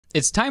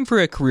It's time for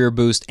a career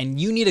boost and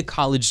you need a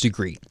college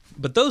degree.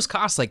 But those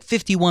cost like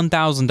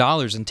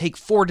 $51,000 and take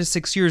 4 to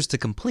 6 years to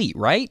complete,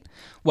 right?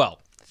 Well,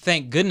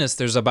 thank goodness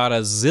there's about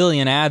a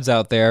zillion ads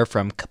out there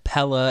from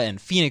Capella and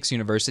Phoenix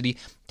University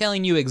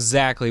telling you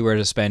exactly where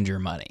to spend your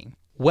money.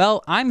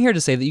 Well, I'm here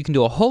to say that you can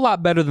do a whole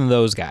lot better than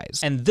those guys.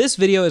 And this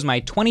video is my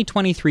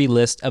 2023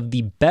 list of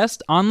the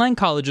best online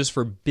colleges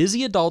for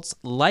busy adults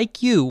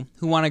like you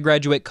who want to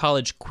graduate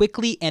college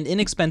quickly and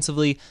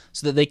inexpensively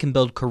so that they can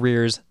build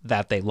careers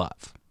that they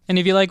love. And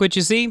if you like what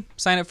you see,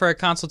 sign up for a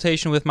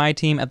consultation with my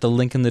team at the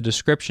link in the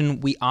description.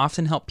 We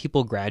often help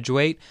people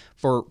graduate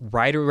for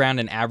right around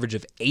an average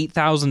of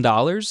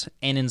 $8,000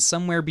 and in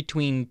somewhere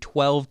between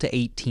 12 to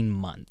 18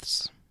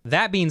 months.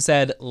 That being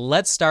said,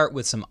 let's start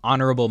with some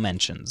honorable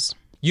mentions.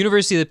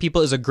 University of the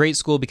People is a great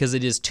school because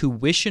it is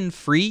tuition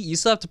free. You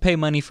still have to pay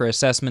money for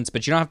assessments,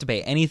 but you don't have to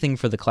pay anything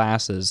for the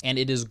classes. And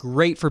it is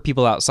great for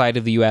people outside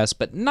of the US,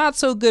 but not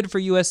so good for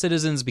US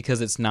citizens because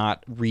it's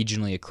not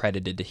regionally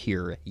accredited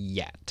here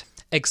yet.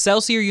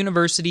 Excelsior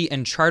University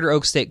and Charter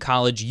Oak State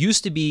College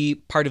used to be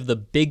part of the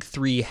big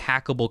three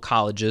hackable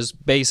colleges,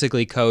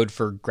 basically code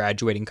for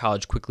graduating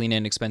college quickly and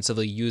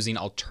inexpensively using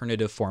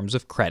alternative forms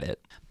of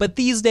credit. But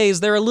these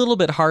days, they're a little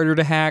bit harder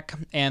to hack,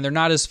 and they're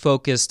not as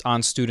focused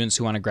on students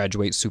who want to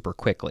graduate super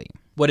quickly.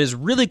 What is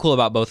really cool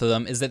about both of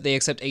them is that they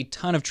accept a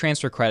ton of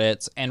transfer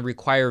credits and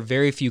require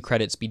very few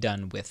credits be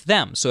done with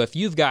them. So if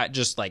you've got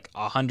just like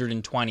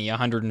 120,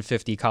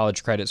 150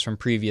 college credits from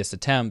previous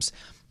attempts,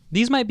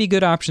 these might be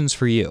good options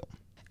for you.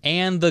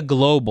 And the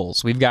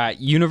globals. We've got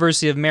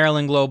University of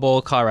Maryland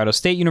Global, Colorado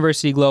State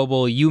University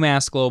Global,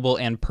 UMass Global,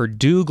 and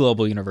Purdue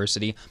Global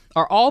University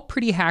are all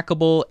pretty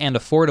hackable and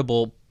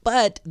affordable,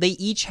 but they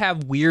each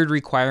have weird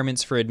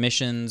requirements for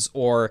admissions,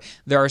 or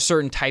there are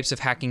certain types of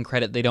hacking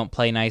credit they don't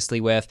play nicely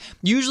with.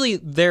 Usually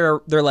they're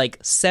like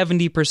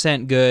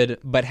 70% good,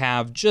 but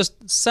have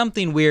just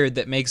something weird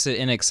that makes it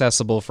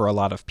inaccessible for a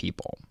lot of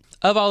people.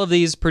 Of all of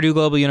these, Purdue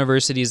Global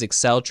University's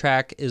Excel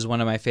track is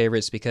one of my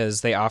favorites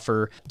because they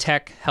offer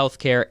tech,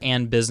 healthcare,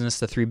 and business,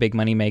 the three big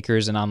money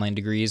makers in online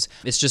degrees.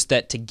 It's just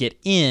that to get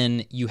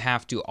in, you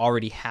have to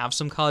already have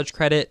some college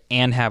credit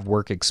and have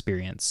work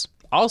experience.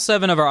 All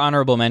 7 of our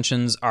honorable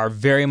mentions are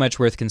very much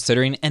worth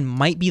considering and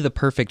might be the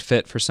perfect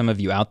fit for some of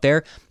you out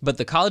there, but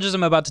the colleges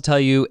I'm about to tell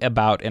you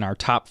about in our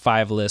top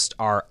 5 list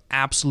are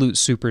absolute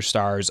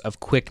superstars of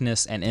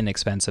quickness and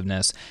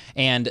inexpensiveness,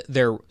 and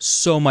they're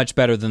so much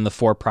better than the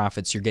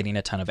for-profits you're getting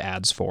a ton of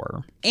ads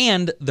for.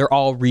 And they're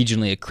all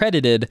regionally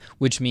accredited,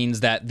 which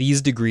means that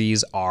these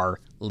degrees are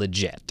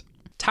legit.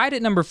 Tied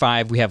at number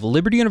 5, we have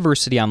Liberty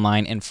University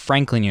Online and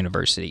Franklin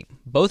University.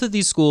 Both of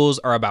these schools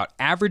are about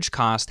average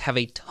cost, have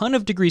a ton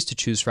of degrees to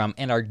choose from,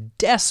 and are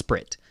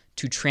desperate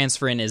to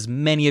transfer in as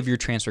many of your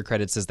transfer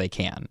credits as they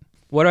can.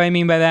 What do I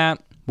mean by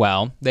that?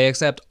 Well, they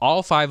accept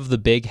all 5 of the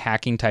big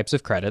hacking types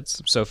of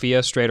credits, Sophia,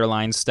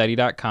 StraighterLine,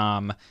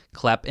 Study.com,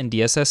 CLEP, and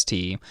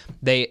DSST.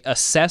 They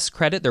assess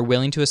credit. They're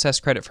willing to assess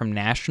credit from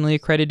nationally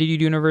accredited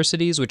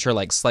universities, which are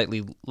like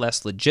slightly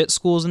less legit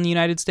schools in the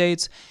United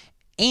States.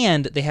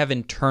 And they have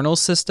internal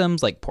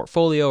systems like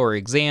portfolio or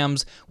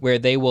exams where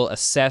they will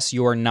assess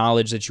your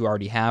knowledge that you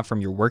already have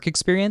from your work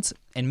experience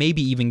and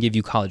maybe even give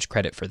you college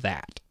credit for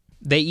that.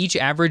 They each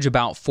average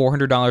about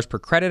 $400 per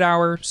credit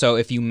hour. So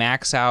if you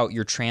max out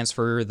your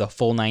transfer, the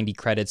full 90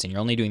 credits, and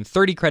you're only doing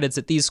 30 credits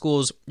at these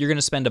schools, you're going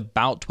to spend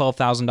about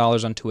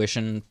 $12,000 on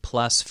tuition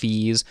plus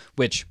fees,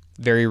 which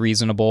very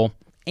reasonable.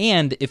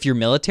 And if you're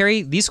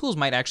military, these schools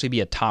might actually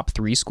be a top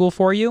 3 school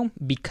for you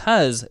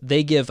because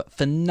they give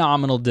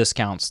phenomenal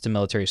discounts to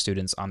military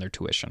students on their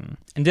tuition.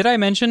 And did I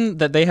mention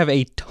that they have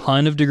a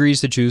ton of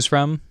degrees to choose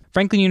from?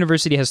 Franklin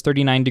University has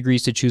 39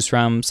 degrees to choose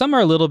from. Some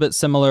are a little bit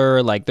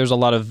similar, like there's a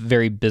lot of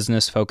very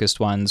business-focused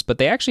ones, but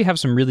they actually have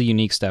some really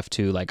unique stuff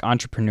too, like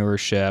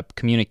entrepreneurship,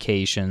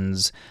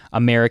 communications,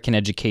 American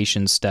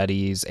education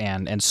studies,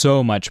 and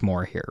so much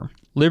more here.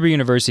 Liberty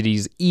University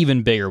is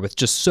even bigger with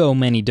just so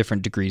many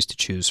different degrees to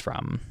choose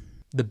from.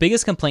 The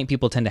biggest complaint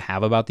people tend to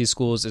have about these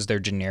schools is their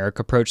generic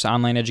approach to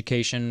online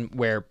education,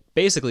 where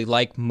basically,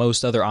 like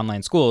most other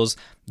online schools,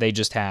 they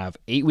just have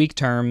 8-week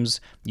terms,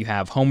 you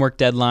have homework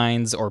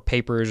deadlines or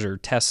papers or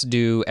tests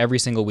due every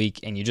single week,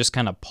 and you just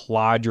kind of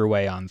plod your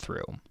way on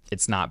through.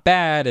 It's not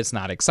bad, it's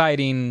not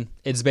exciting,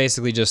 it's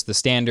basically just the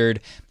standard,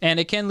 and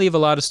it can leave a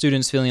lot of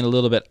students feeling a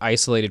little bit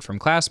isolated from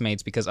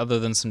classmates because other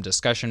than some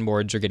discussion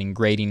boards or getting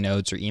grading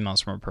notes or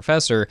emails from a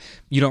professor,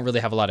 you don't really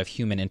have a lot of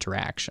human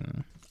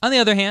interaction. On the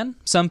other hand,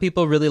 some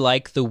people really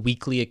like the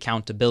weekly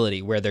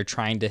accountability where they're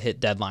trying to hit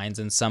deadlines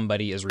and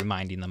somebody is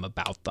reminding them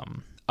about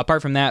them.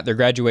 Apart from that, their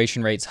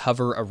graduation rates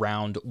hover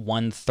around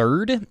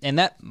 1/3, and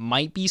that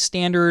might be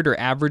standard or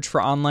average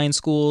for online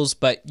schools,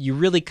 but you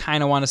really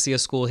kind of want to see a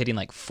school hitting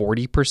like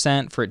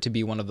 40% for it to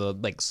be one of the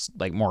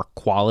like more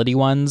quality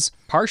ones.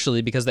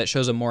 partially because that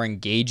shows a more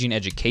engaging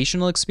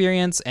educational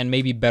experience and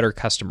maybe better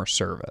customer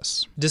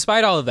service.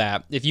 Despite all of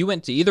that, if you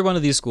went to either one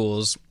of these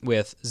schools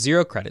with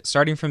 0 credit,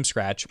 starting from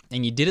scratch,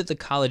 and you did it the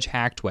college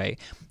hacked way,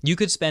 you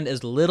could spend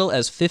as little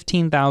as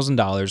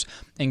 $15,000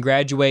 and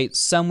graduate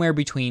somewhere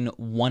between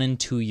 1 and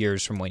 2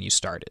 years from when you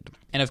started.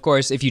 And of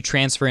course, if you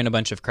transfer in a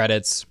bunch of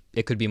credits,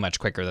 it could be much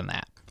quicker than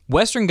that.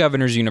 Western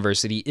Governors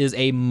University is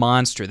a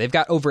monster. They've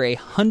got over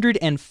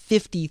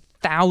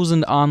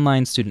 150,000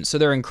 online students, so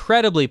they're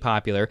incredibly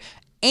popular,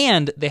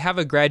 and they have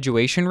a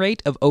graduation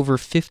rate of over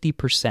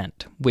 50%,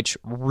 which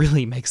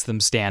really makes them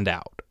stand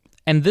out.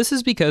 And this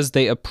is because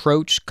they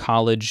approach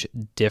college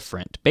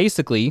different.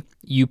 Basically,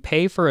 you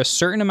pay for a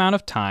certain amount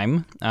of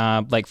time,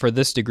 like for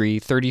this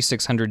degree,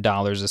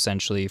 $3,600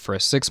 essentially for a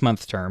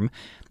 6-month term,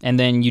 and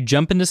then you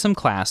jump into some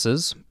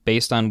classes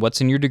based on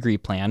what's in your degree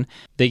plan.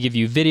 They give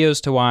you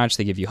videos to watch,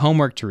 they give you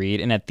homework to read,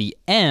 and at the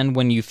end,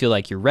 when you feel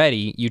like you're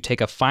ready, you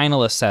take a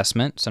final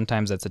assessment.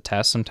 Sometimes that's a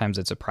test, sometimes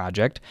it's a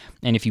project,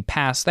 and if you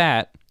pass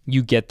that,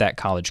 you get that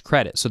college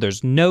credit. So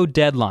there's no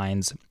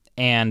deadlines,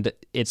 and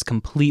it's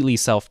completely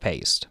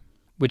self-paced,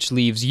 which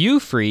leaves you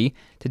free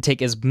to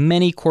take as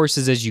many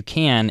courses as you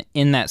can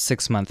in that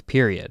 6-month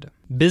period.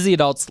 Busy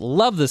adults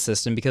love the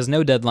system because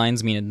no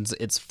deadlines means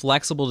it's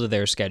flexible to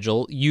their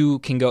schedule. You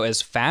can go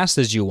as fast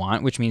as you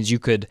want, which means you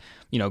could,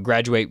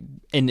 graduate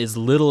in as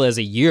little as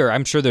a year.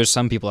 I'm sure there's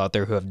some people out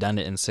there who have done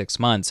it in 6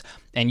 months,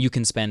 and you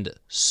can spend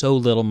so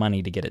little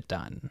money to get it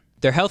done.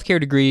 Their healthcare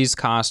degrees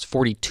cost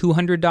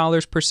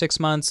 $4,200 per 6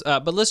 months,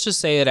 but let's just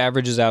say it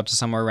averages out to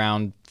somewhere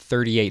around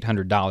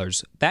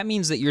 $3,800. That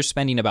means that you're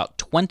spending about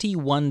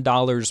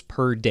 $21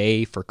 per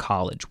day for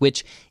college,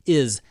 which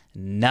is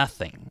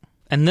nothing.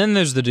 And then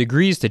there's the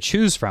degrees to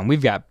choose from.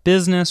 We've got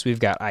business, we've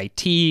got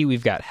IT,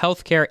 we've got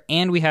healthcare,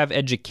 and we have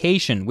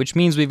education, which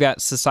means we've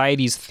got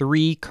society's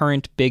 3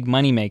 current big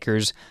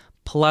moneymakers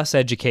plus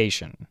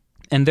education.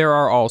 And there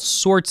are all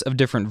sorts of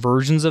different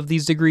versions of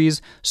these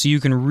degrees, so you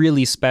can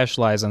really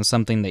specialize on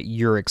something that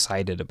you're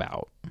excited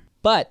about.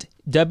 But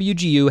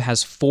WGU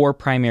has 4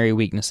 primary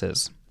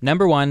weaknesses.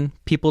 Number 1,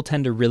 people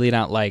tend to really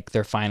not like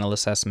their final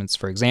assessments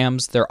for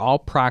exams. They're all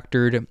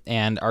proctored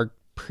and are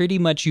pretty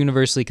much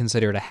universally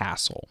considered a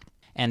hassle.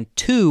 And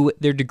 2,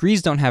 their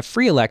degrees don't have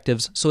free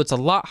electives, so it's a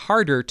lot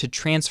harder to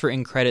transfer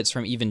in credits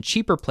from even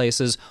cheaper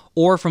places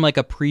or from like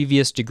a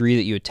previous degree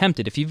that you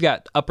attempted. If you've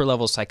got upper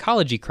level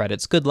psychology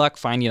credits, good luck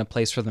finding a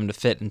place for them to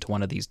fit into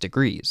one of these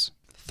degrees.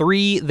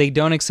 3, they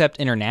don't accept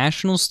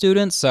international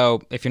students,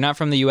 so if you're not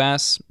from the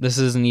US, this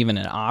isn't even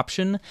an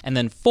option. And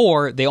then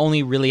 4, they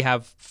only really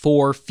have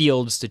 4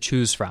 fields to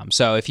choose from.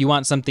 So if you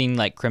want something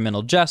like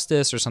criminal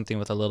justice or something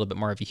with a little bit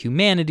more of a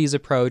humanities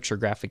approach or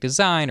graphic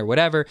design or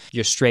whatever,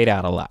 you're straight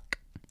out of luck.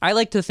 I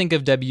like to think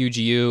of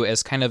WGU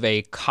as kind of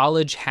a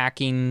college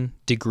hacking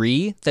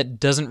degree that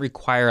doesn't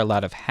require a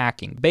lot of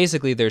hacking.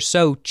 Basically, they're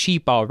so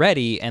cheap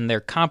already and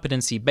they're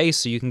competency-based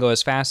so you can go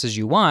as fast as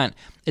you want.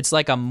 It's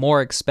like a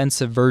more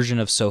expensive version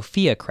of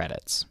Sophia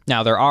credits.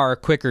 Now, there are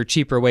quicker,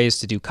 cheaper ways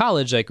to do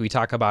college like we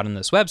talk about in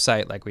this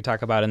website, like we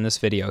talk about in this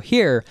video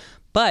here,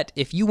 but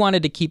if you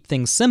wanted to keep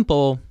things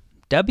simple,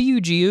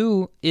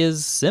 WGU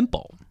is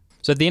simple.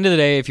 So at the end of the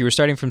day, if you were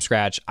starting from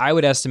scratch, I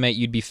would estimate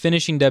you'd be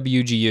finishing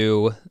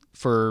WGU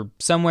for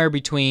somewhere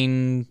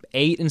between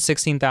 $8,000 and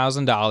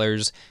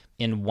 $16,000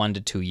 in 1 to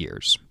 2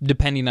 years,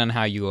 depending on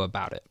how you go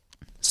about it.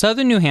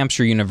 Southern New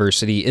Hampshire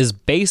University is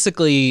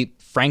basically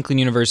Franklin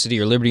University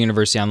or Liberty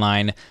University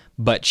Online,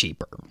 but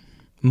cheaper.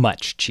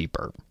 Much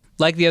cheaper.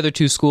 Like the other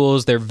 2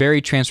 schools, they're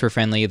very transfer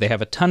friendly, they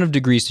have a ton of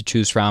degrees to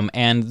choose from,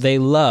 and they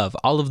love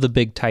all of the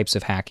big types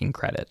of hacking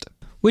credit.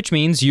 Which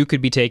means you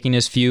could be taking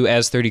as few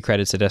as 30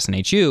 credits at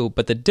SNHU,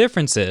 but the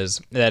difference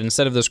is that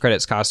instead of those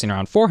credits costing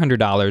around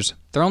 $400,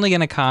 they're only going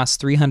to cost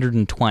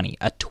 $320,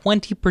 a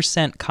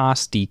 20%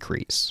 cost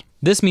decrease.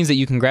 This means that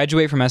you can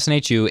graduate from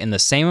SNHU in the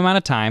same amount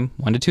of time,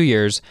 1 to 2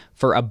 years,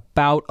 for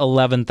about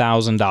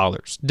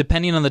 $11,000,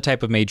 depending on the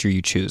type of major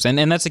you choose.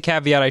 And that's a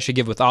caveat I should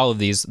give with all of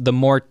these. The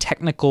more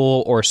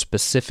technical or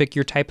specific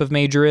your type of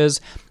major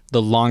is,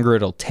 the longer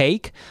it'll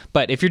take.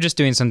 But if you're just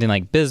doing something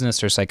like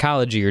business or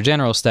psychology or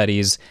general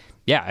studies,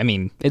 yeah, I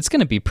mean, it's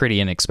going to be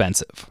pretty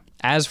inexpensive.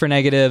 As for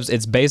negatives,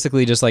 it's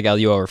basically just like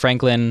LUO or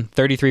Franklin,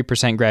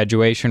 33%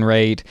 graduation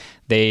rate.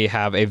 They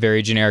have a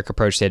very generic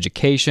approach to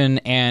education,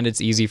 and it's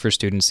easy for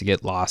students to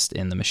get lost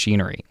in the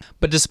machinery.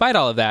 But despite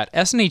all of that,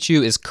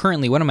 SNHU is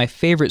currently one of my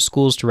favorite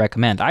schools to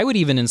recommend. I would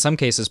even, in some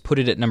cases, put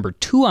it at number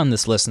 2 on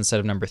this list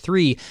instead of number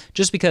 3,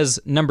 just because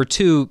number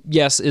 2,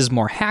 yes, is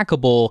more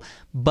hackable,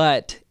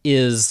 but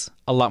is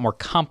a lot more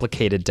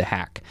complicated to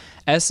hack.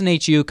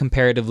 SNHU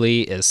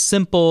comparatively is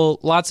simple,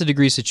 lots of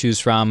degrees to choose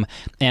from,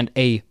 and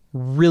a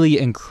really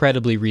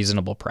incredibly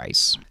reasonable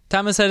price.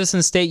 Thomas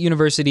Edison State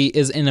University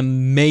is an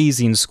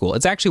amazing school.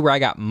 It's actually where I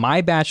got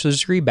my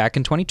bachelor's degree back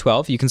in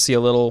 2012. You can see a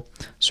little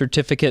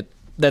certificate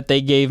that they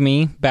gave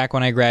me back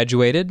when I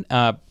graduated.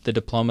 The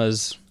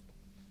diploma's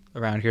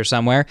around here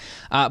somewhere.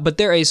 But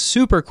they're a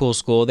super cool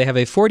school. They have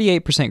a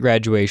 48%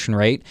 graduation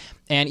rate.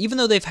 And even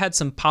though they've had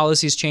some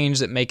policies change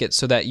that make it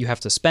so that you have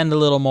to spend a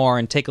little more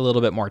and take a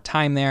little bit more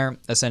time there,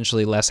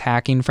 essentially less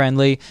hacking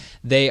friendly,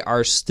 they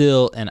are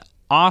still an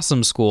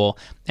awesome school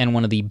and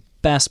one of the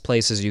best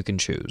places you can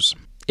choose,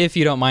 if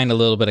you don't mind a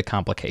little bit of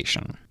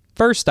complication.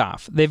 First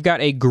off, they've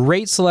got a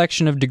great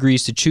selection of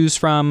degrees to choose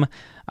from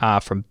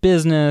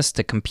business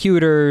to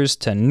computers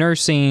to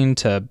nursing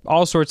to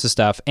all sorts of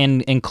stuff,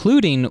 and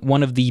including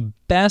one of the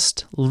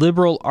best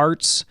liberal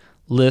arts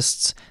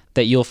lists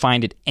that you'll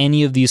find at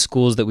any of these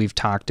schools that we've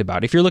talked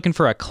about. If you're looking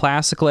for a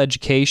classical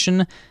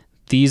education,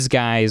 these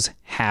guys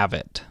have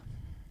it.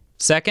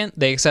 Second,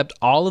 they accept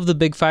all of the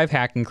Big 5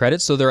 hacking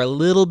credits, so they're a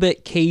little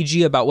bit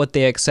cagey about what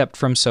they accept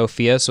from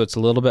Sophia, so it's a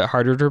little bit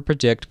harder to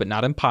predict, but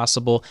not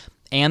impossible.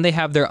 And they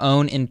have their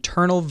own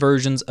internal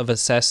versions of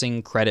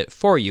assessing credit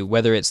for you,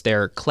 whether it's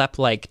their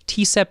CLEP-like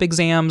TCEP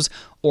exams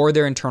or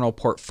their internal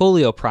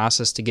portfolio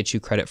process to get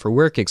you credit for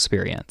work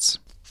experience.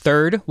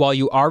 Third, while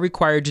you are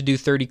required to do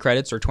 30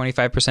 credits or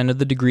 25% of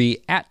the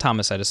degree at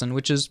Thomas Edison,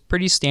 which is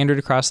pretty standard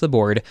across the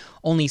board,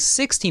 only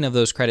 16 of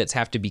those credits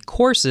have to be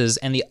courses,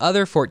 and the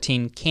other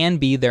 14 can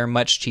be their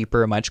much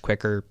cheaper, much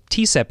quicker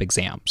TCEP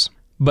exams.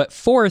 But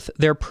fourth,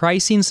 their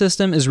pricing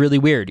system is really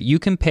weird. You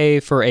can pay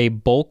for a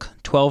bulk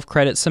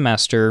 12-credit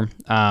semester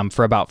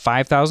for about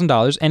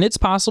 $5,000, and it's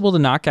possible to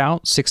knock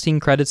out 16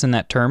 credits in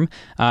that term,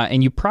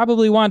 and you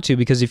probably want to,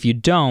 because if you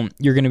don't,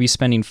 you're going to be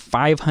spending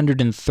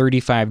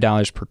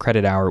 $535 per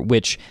credit hour,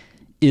 which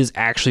is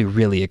actually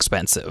really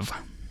expensive.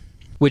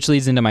 Which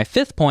leads into my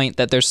fifth point,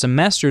 that their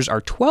semesters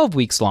are 12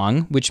 weeks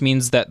long, which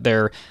means that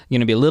they're going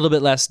to be a little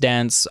bit less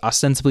dense,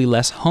 ostensibly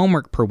less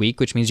homework per week,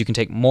 which means you can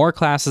take more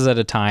classes at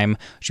a time,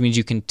 which means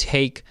you can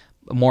take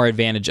more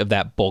advantage of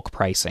that bulk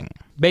pricing.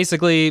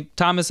 Basically,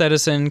 Thomas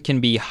Edison can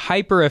be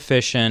hyper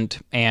efficient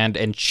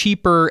and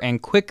cheaper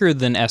and quicker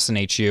than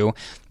SNHU,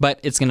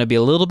 but it's going to be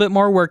a little bit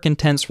more work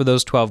intense for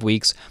those 12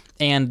 weeks.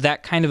 And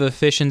that kind of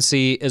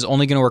efficiency is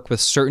only going to work with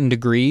certain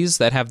degrees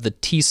that have the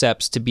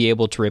TCEPs to be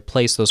able to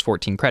replace those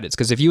 14 credits.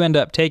 Because if you end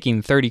up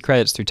taking 30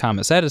 credits through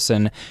Thomas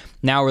Edison,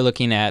 now we're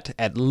looking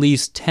at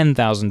least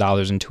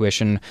 $10,000 in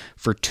tuition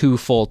for 2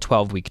 full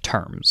 12-week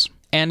terms.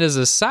 And as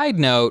a side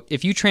note,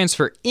 if you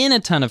transfer in a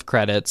ton of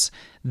credits,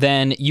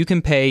 then you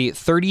can pay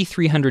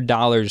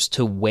 $3,300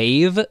 to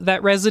waive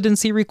that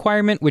residency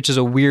requirement, which is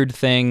a weird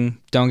thing,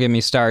 don't get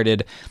me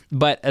started,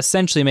 but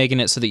essentially making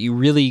it so that you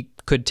really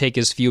could take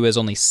as few as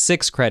only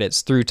 6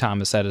 credits through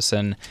Thomas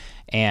Edison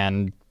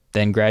and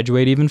then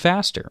graduate even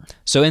faster.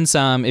 So in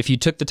sum, if you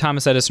took the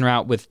Thomas Edison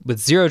route with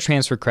 0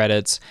 transfer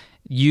credits,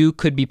 you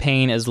could be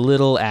paying as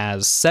little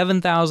as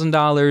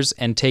 $7,000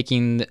 and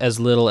taking as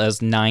little as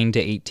 9 to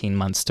 18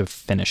 months to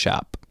finish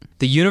up.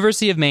 The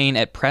University of Maine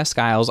at Presque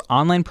Isles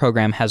online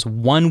program has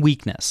one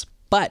weakness,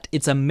 but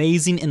it's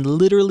amazing in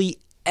literally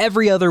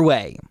every other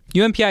way.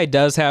 UMPI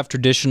does have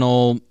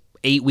traditional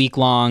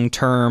 8-week-long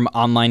term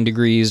online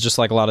degrees, just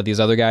like a lot of these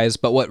other guys.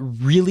 But what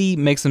really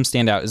makes them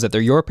stand out is that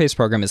their Your Pace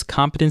program is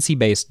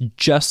competency-based,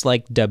 just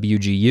like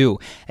WGU,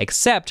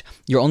 except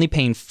you're only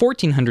paying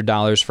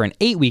 $1,400 for an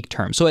 8-week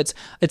term. So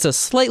it's a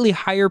slightly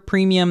higher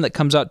premium that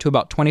comes out to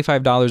about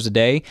 $25 a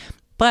day.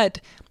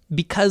 But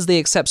because they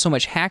accept so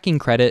much hacking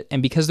credit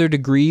and because their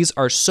degrees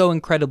are so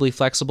incredibly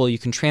flexible, you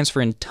can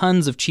transfer in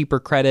tons of cheaper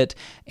credit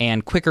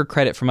and quicker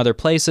credit from other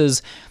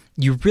places,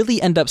 you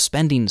really end up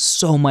spending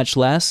so much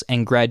less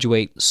and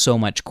graduate so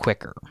much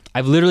quicker.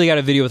 I've literally got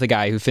a video with a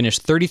guy who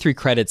finished 33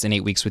 credits in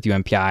 8 weeks with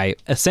UMPI,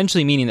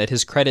 essentially meaning that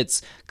his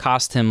credits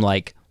cost him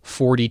like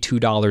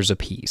 $42 a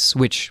piece,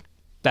 which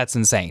that's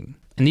insane.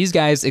 And these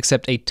guys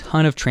accept a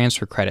ton of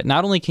transfer credit.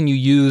 Not only can you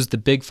use the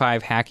Big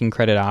 5 hacking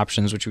credit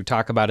options, which we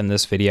talk about in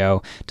this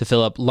video, to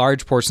fill up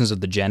large portions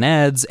of the gen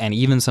eds and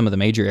even some of the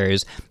major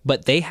areas,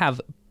 but they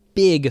have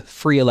big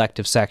free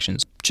elective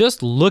sections.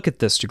 Just look at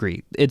this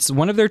degree. It's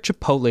one of their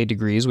Chipotle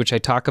degrees, which I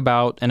talk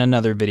about in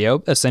another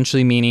video,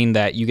 essentially meaning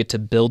that you get to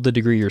build the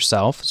degree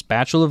yourself. It's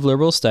Bachelor of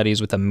Liberal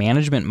Studies with a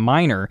management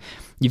minor.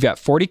 You've got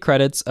 40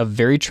 credits of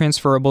very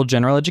transferable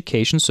general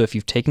education, so if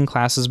you've taken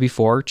classes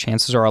before,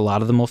 chances are a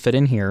lot of them will fit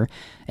in here.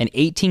 An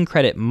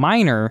 18-credit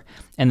minor,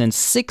 and then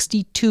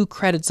 62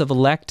 credits of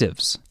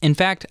electives. In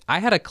fact, I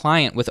had a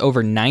client with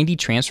over 90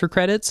 transfer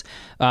credits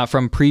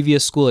from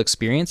previous school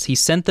experience. He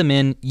sent them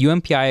in,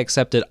 UMPI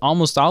accepted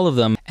almost all of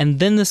them, and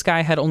then this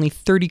guy had only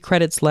 30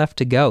 credits left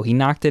to go. He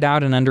knocked it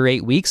out in under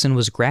 8 weeks and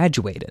was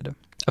graduated.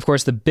 Of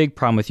course, the big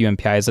problem with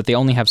UMPI is that they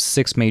only have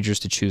 6 majors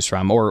to choose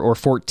from, or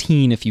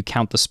 14 if you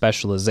count the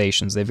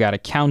specializations. They've got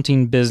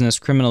accounting, business,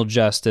 criminal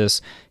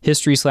justice,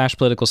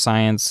 history/political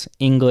science,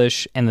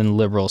 English, and then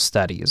liberal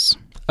studies.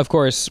 Of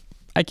course,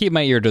 I keep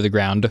my ear to the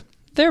ground.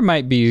 There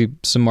might be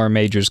some more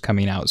majors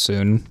coming out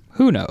soon.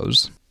 Who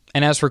knows?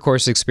 And as for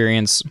course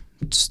experience,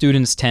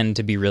 students tend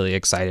to be really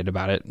excited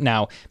about it.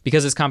 Now,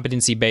 because it's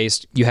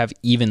competency-based, you have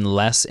even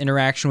less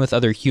interaction with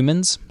other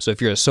humans. So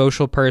if you're a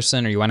social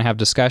person or you want to have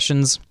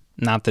discussions,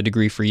 not the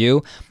degree for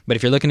you. But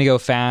if you're looking to go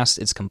fast,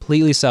 it's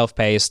completely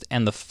self-paced,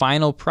 and the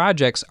final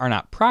projects are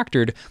not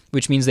proctored,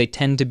 which means they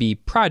tend to be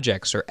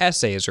projects or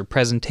essays or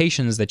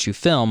presentations that you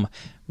film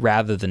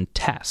rather than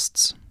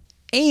tests.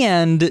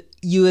 And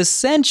you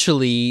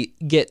essentially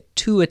get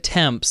 2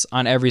 attempts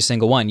on every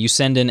single one. You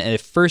send in a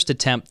first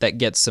attempt that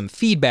gets some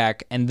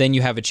feedback, and then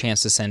you have a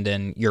chance to send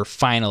in your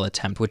final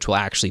attempt, which will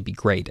actually be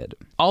graded.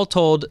 All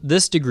told,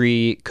 this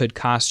degree could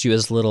cost you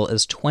as little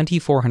as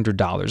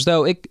 $2,400,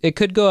 though it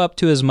could go up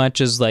to as much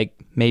as like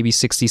maybe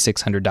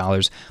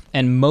 $6,600,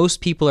 and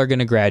most people are going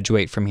to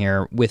graduate from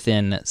here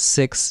within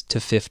 6 to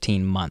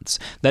 15 months.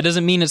 That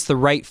doesn't mean it's the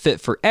right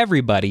fit for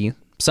everybody.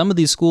 Some of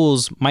these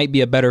schools might be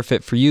a better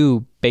fit for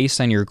you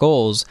based on your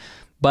goals,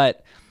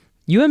 but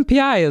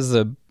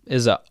UMPI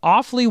is a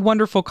awfully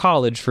wonderful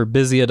college for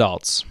busy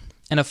adults.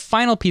 And a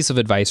final piece of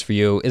advice for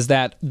you is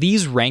that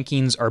these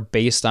rankings are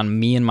based on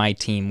me and my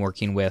team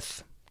working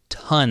with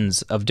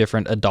tons of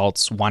different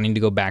adults wanting to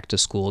go back to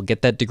school,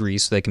 get that degree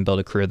so they can build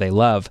a career they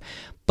love.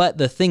 But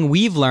the thing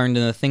we've learned,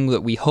 and the thing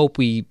that we hope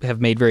we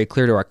have made very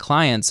clear to our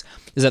clients,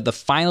 is that the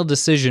final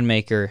decision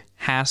maker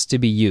has to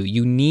be you.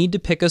 You need to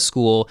pick a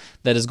school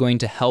that is going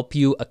to help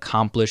you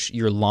accomplish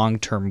your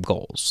long-term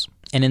goals.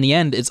 And in the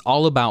end, it's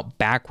all about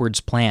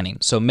backwards planning.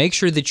 So make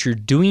sure that you're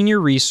doing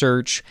your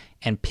research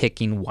and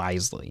picking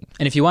wisely.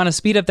 And if you want to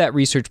speed up that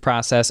research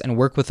process and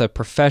work with a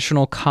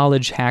professional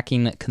college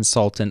hacking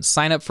consultant,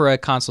 sign up for a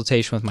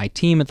consultation with my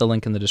team at the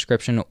link in the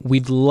description.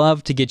 We'd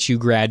love to get you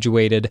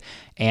graduated,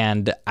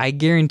 and I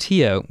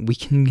guarantee you we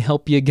can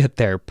help you get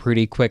there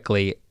pretty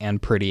quickly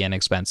and pretty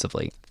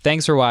inexpensively.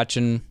 Thanks for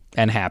watching,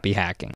 and happy hacking.